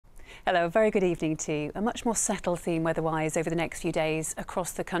Hello, a very good evening to you. A much more settled theme weather-wise over the next few days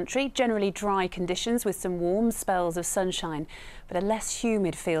across the country. Generally dry conditions with some warm spells of sunshine, but a less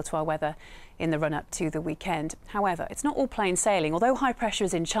humid feel to our weather in the run-up to the weekend. However, it's not all plain sailing. Although high pressure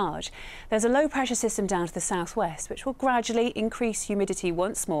is in charge, there's a low pressure system down to the southwest, which will gradually increase humidity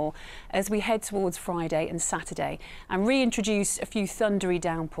once more as we head towards Friday and Saturday and reintroduce a few thundery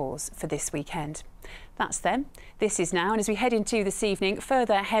downpours for this weekend. That's then. This is now, and as we head into this evening,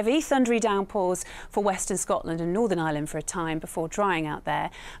 further heavy thundery downpours for western Scotland and Northern Ireland for a time before drying out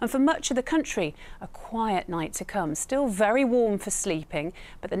there. And for much of the country, a quiet night to come. Still very warm for sleeping,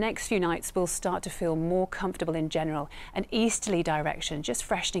 but the next few nights will start to feel more comfortable in general. An easterly direction just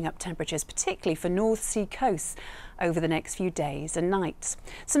freshening up temperatures, particularly for North Sea coasts over the next few days and nights.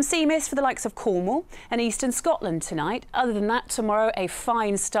 Some sea mist for the likes of Cornwall and eastern Scotland tonight. Other than that, tomorrow a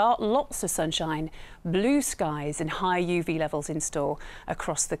fine start, lots of sunshine, blue skies and high UV levels in store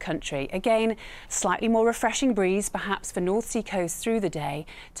across the country. Again, slightly more refreshing breeze perhaps for North Sea coast through the day.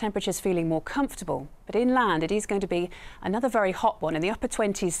 Temperatures feeling more comfortable, but inland it is going to be another very hot one in the upper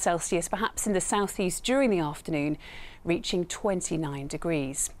 20s Celsius, perhaps in the southeast during the afternoon, reaching 29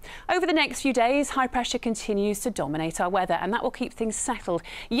 degrees. Over the next few days, high pressure continues to dominate our weather, and that will keep things settled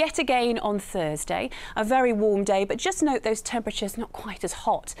yet again on Thursday. A very warm day, but just note those temperatures not quite as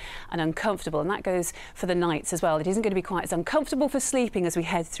hot and uncomfortable, and that goes for the nights as well. It isn't going to be quite as uncomfortable for sleeping as we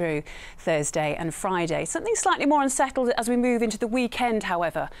head through Thursday and Friday. Something slightly more unsettled as we move into the weekend,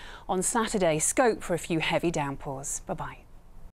 however. On Saturday, scope for a few heavy downpours. Bye-bye.